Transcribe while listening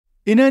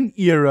In an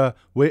era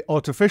where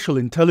artificial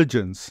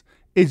intelligence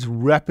is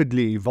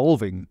rapidly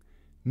evolving,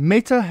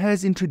 Meta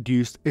has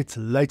introduced its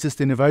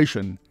latest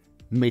innovation,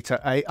 Meta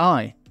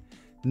AI,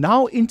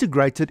 now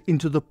integrated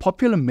into the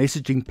popular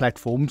messaging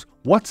platforms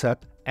WhatsApp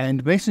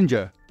and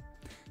Messenger.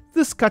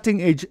 This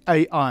cutting-edge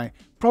AI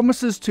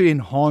promises to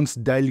enhance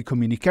daily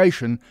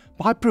communication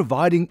by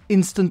providing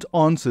instant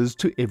answers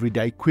to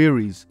everyday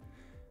queries,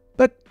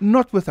 but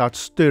not without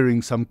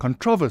stirring some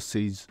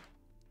controversies.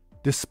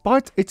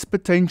 Despite its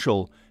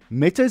potential,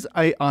 Meta's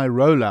AI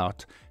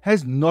rollout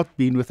has not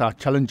been without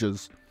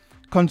challenges.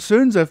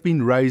 Concerns have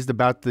been raised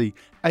about the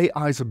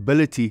AI's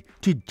ability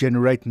to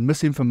generate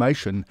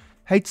misinformation,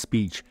 hate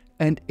speech,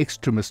 and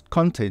extremist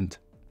content.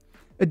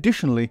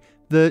 Additionally,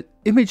 the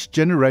image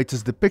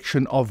generator's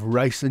depiction of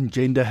race and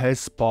gender has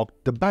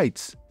sparked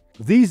debates.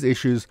 These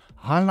issues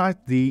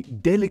highlight the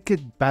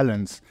delicate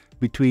balance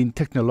between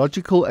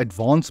technological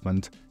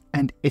advancement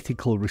and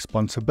ethical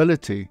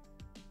responsibility.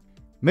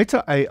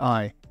 Meta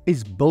AI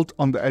is built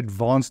on the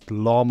advanced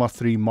Llama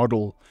 3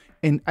 model,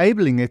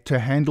 enabling it to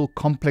handle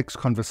complex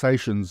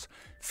conversations,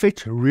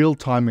 fetch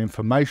real-time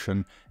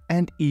information,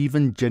 and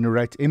even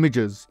generate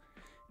images.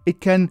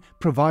 It can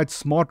provide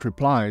smart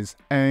replies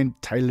and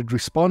tailored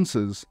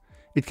responses.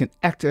 It can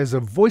act as a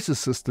voice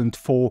assistant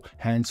for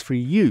hands-free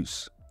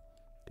use.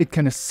 It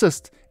can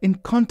assist in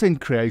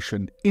content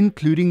creation,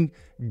 including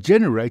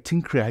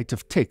generating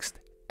creative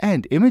text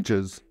and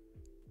images.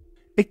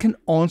 It can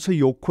answer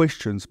your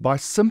questions by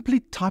simply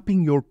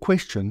typing your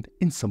question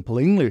in simple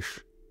English.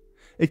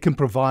 It can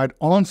provide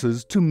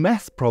answers to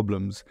math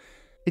problems.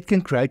 It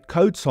can create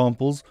code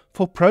samples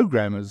for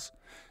programmers.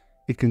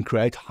 It can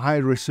create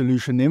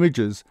high-resolution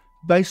images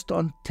based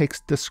on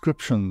text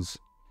descriptions.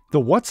 The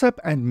WhatsApp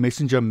and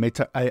Messenger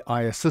Meta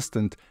AI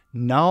Assistant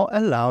now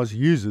allows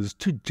users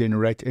to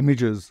generate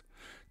images.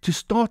 To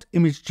start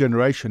image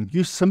generation,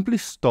 you simply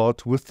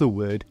start with the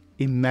word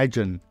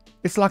imagine.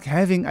 It's like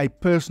having a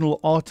personal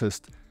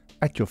artist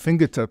at your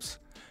fingertips,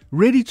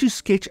 ready to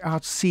sketch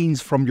out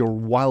scenes from your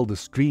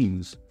wildest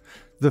dreams.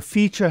 The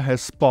feature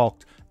has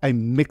sparked a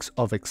mix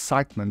of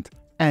excitement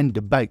and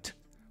debate,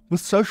 with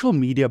social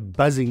media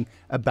buzzing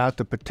about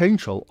the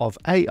potential of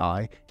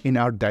AI in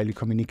our daily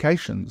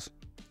communications.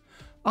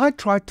 I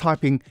tried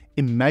typing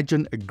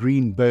 "imagine a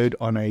green bird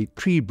on a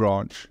tree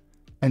branch,"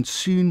 and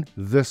soon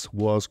this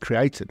was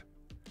created.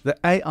 The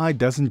AI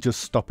doesn't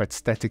just stop at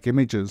static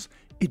images,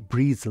 it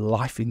breathes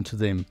life into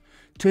them,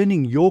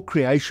 turning your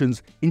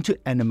creations into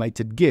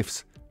animated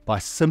GIFs by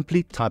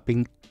simply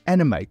typing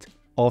 "animate"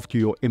 after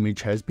your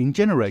image has been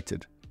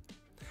generated.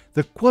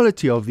 The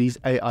quality of these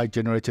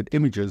AI-generated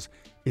images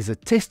is a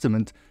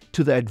testament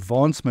to the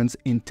advancements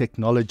in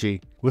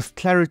technology, with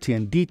clarity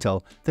and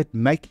detail that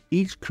make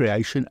each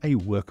creation a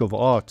work of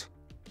art.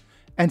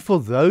 And for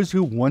those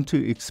who want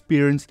to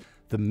experience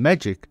the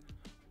magic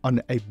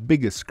on a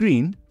bigger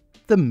screen,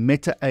 the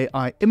Meta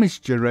AI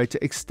Image Generator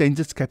extends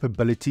its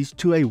capabilities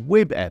to a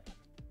web app.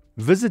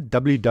 Visit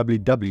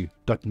www.metaai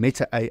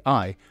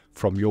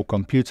from your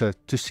computer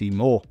to see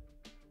more.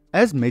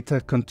 As Meta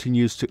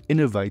continues to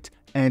innovate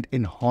and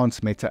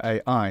enhance Meta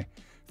AI,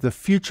 the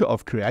future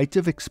of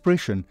creative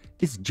expression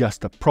is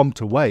just a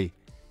prompt away,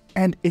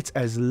 and it's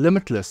as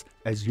limitless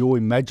as your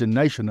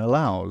imagination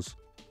allows.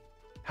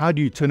 How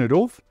do you turn it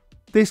off?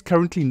 There's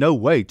currently no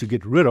way to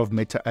get rid of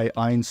Meta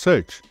AI in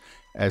search,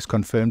 as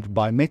confirmed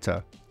by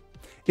Meta.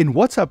 In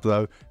WhatsApp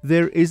though,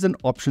 there is an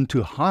option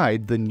to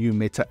hide the new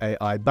Meta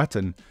AI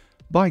button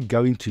by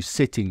going to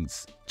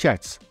Settings,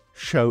 Chats,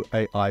 Show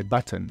AI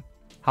button.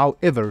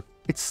 However,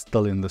 it's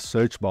still in the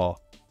search bar.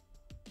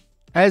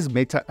 As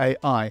Meta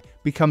AI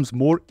becomes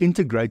more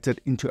integrated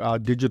into our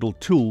digital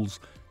tools,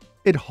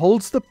 it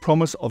holds the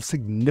promise of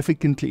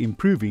significantly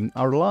improving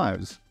our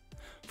lives,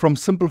 from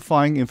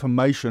simplifying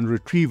information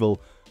retrieval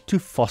to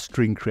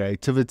fostering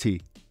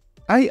creativity.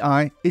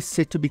 AI is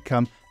set to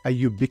become a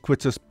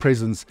ubiquitous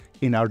presence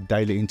in our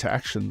daily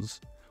interactions.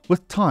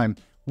 With time,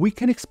 we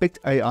can expect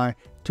AI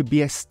to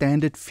be a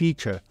standard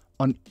feature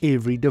on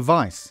every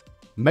device,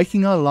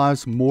 making our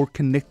lives more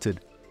connected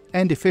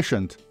and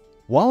efficient.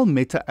 While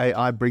Meta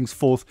AI brings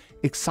forth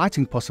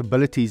exciting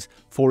possibilities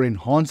for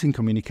enhancing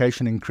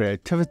communication and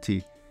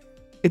creativity,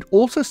 it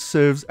also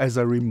serves as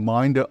a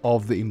reminder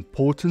of the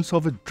importance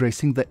of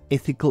addressing the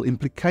ethical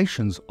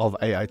implications of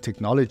AI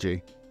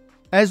technology.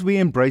 As we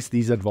embrace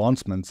these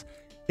advancements,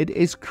 it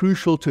is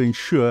crucial to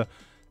ensure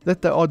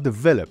that they are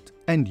developed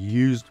and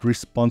used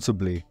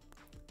responsibly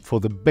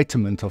for the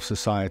betterment of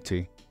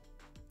society.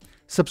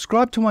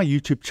 Subscribe to my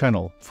YouTube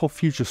channel for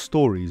future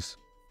stories.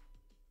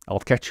 I'll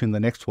catch you in the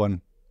next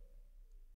one.